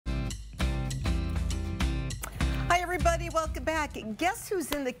Hi everybody, welcome back. Guess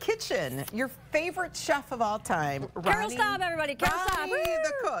who's in the kitchen? Your favorite chef of all time, Carol Staub, everybody. Carol Staub.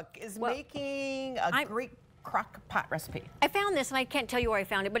 the cook, is making a great crock pot recipe. I found this, and I can't tell you where I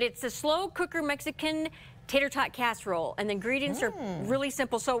found it, but it's a slow cooker Mexican tater tot casserole, and the ingredients are really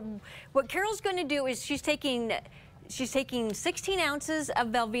simple. So what Carol's going to do is she's taking 16 ounces of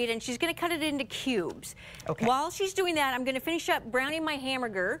Velveeta, and she's going to cut it into cubes. Okay. While she's doing that, I'm going to finish up browning my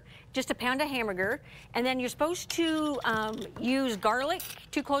hamburger, just a pound of hamburger, and then you're supposed to use garlic,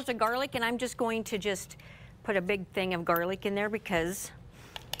 2 cloves of garlic, and I'm just going to put a big thing of garlic in there because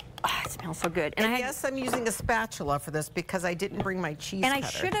it smells so good. And yes, I'm using a spatula for this because I didn't bring my cheese cutter. And I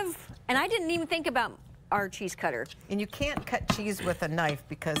should have, and I didn't even think about our cheese cutter. And you can't cut cheese with a knife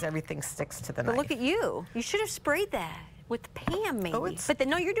because everything sticks to the knife. But look at you. You should have sprayed that with Pam, maybe. But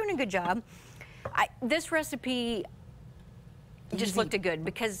no, you're doing a good job. This recipe just looked good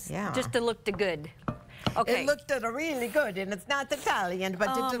because just it looked good. Okay. It looked really good, and it's not Italian,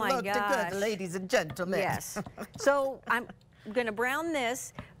 but it looked good, ladies and gentlemen. Yes. So I'm going to brown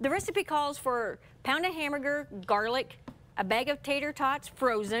this. The recipe calls for a pound of hamburger, garlic, a bag of tater tots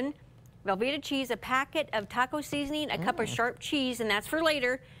frozen, Velveeta cheese, a packet of taco seasoning, a cup of sharp cheese, and that's for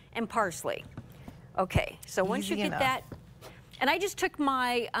later, and parsley. Okay, so once you get that, and I just took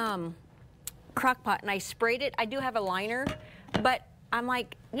my crock pot and I sprayed it. I do have a liner, but I'm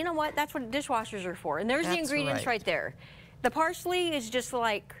like, you know what? That's what dishwashers are for. And there's the ingredients right there. The parsley is just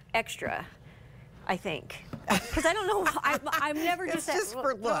like extra, I think. Because I don't know, I've never just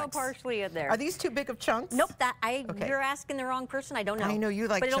for throw parsley in there. Are these too big of chunks? Nope, you're asking the wrong person. I don't know. I know you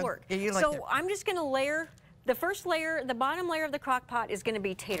like, but it'll work. Yeah, you like so I'm just going to layer. The first layer, the bottom layer of the crock pot is going to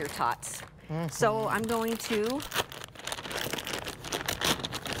be tater tots. So I'm going to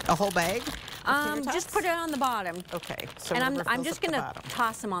a whole bag. Just put it on the bottom. Okay. So and I'm just going to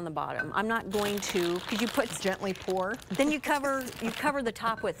toss them on the bottom. I'm not going to, because you put gently pour. Then you cover the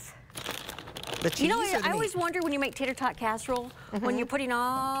top with. The cheese, you know, I always wonder when you make tater tot casserole, when you're putting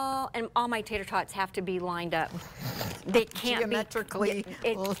all my tater tots have to be lined up. They can't geometrically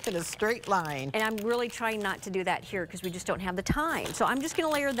in a straight line. And I'm really trying not to do that here because we just don't have the time. So I'm just going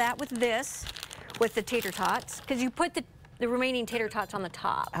to layer that with this, with the tater tots, because you put the remaining tater tots on the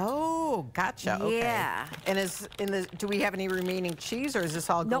top. Oh, gotcha. Okay. Yeah. And do we have any remaining cheese, or is this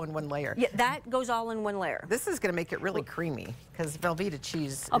all go in one layer? Yeah, that goes all in one layer. This is going to make it really creamy because Velveeta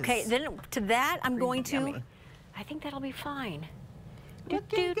cheese. Okay, then to that I'm going to. Yummy. I think that'll be fine.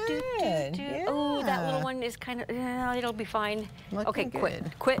 Looking good. Yeah. Oh, that little one is kind of. It'll be fine. Looking okay,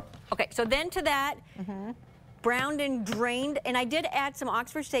 quit. Okay, so then to that. Browned and drained, and I did add some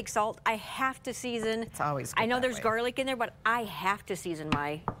Oxford steak salt. I have to season. It's always good I know there's garlic in there, but I have to season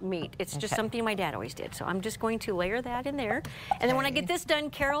my meat. It's just something my dad always did. So I'm just going to layer that in there. And then when I get this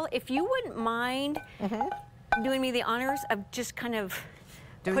done, Carol, if you wouldn't mind doing me the honors of just kind of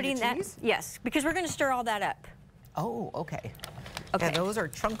putting that. Yes, because we're going to stir all that up. Oh, okay. Okay. Yeah, those are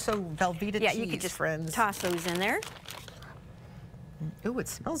chunks of Velveeta cheese, you could just friends. Toss those in there. Ooh, it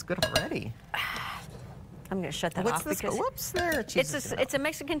smells good already. I'm going to shut that off because whoops, there. It's a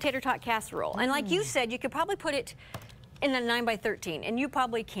Mexican tater tot casserole, and like you said, you could probably put it in a 9x13, and you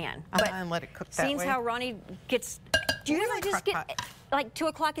probably can. But and let it cook that way. Seeing how Ronnie gets, do you ever just get like 2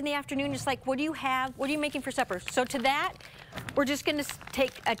 o'clock in the afternoon, just like, what do you have? What are you making for supper? So to that, we're just going to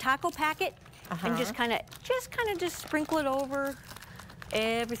take a taco packet and just kind of sprinkle it over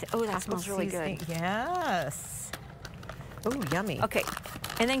everything. Oh, that smells really good. Yes. Oh, yummy. Okay.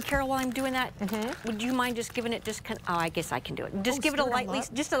 And then, Carol, while I'm doing that, would you mind just giving it just kind of, I guess I can do it. Just give it a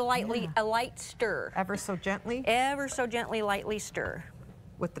light stir. Ever so gently? Ever so gently, lightly stir.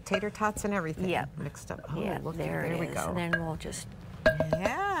 With the tater tots and everything mixed up. Oh, yeah, there we go. And then we'll just.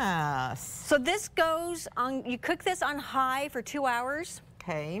 Yes. So this goes on, you cook this on high for 2 hours.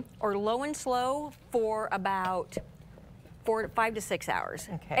 Okay. Or low and slow for about 5 to 6 hours.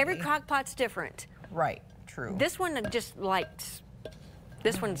 Okay. Every crock pot's different. Right, true. This one just likes.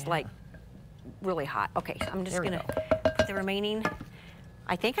 This one's like really hot. Okay, so I'm just gonna put the remaining.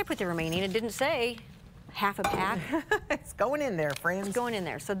 I think I put the remaining. It didn't say half a pack. It's going in there, friends. It's going in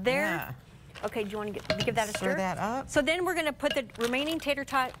there. So there. Yeah. Okay, do you want to give that a stir? Stir that up. So then we're gonna put the remaining tater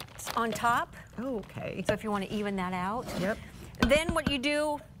tots on top. Okay. So if you want to even that out. Yep. Then what you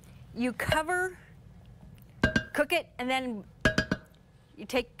do, you cover, cook it, and then you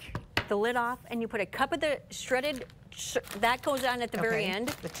take the lid off and you put a cup of the shredded. That goes on at the very end.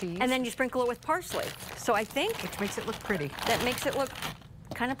 The cheese. And then you sprinkle it with parsley. So I think. Which makes it look pretty. That makes it look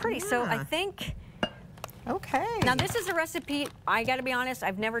kind of pretty. Yeah. So I think. Okay. Now this is a recipe, I got to be honest,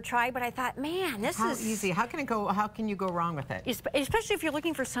 I've never tried, but I thought, man, this is easy. How can you go wrong with it? Especially if you're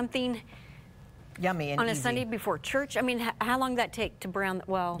looking for something Yummy and on a easy. Sunday before church. I mean, how long did that take to brown?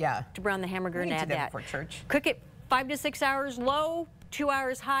 Well, Yeah. to brown the hamburger We and can add do that. before church. Cook it 5 to 6 hours low, 2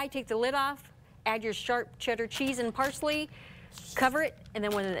 hours high. Take the lid off. Add your sharp cheddar cheese and parsley. Cover it, and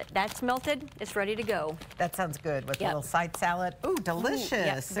then when that's melted, it's ready to go. That sounds good with a Yep. little side salad. Ooh, delicious. Ooh,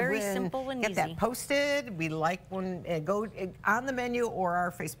 yeah, very simple and get easy. that posted. We like when go on the menu or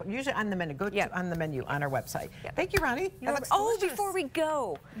our Facebook. Usually on the menu. Go Yep. to on the menu on our website. Yep. Thank you, Ronnie. That looks Oh, delicious. before we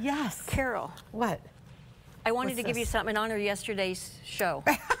go, Yes. Carol, What? I wanted What's to give you this? something in honor of yesterday's show.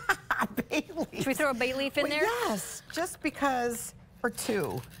 Bay leaf. Should we throw a bay leaf in Well, there? Yes, just because, or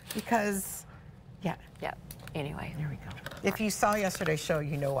two, because, yeah. Yeah. Anyway. There we go. If you saw yesterday's show,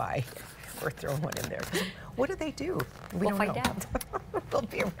 you know why we're throwing one in there. What do they do? We'll don't find know. out. We'll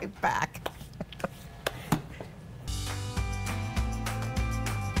be right back.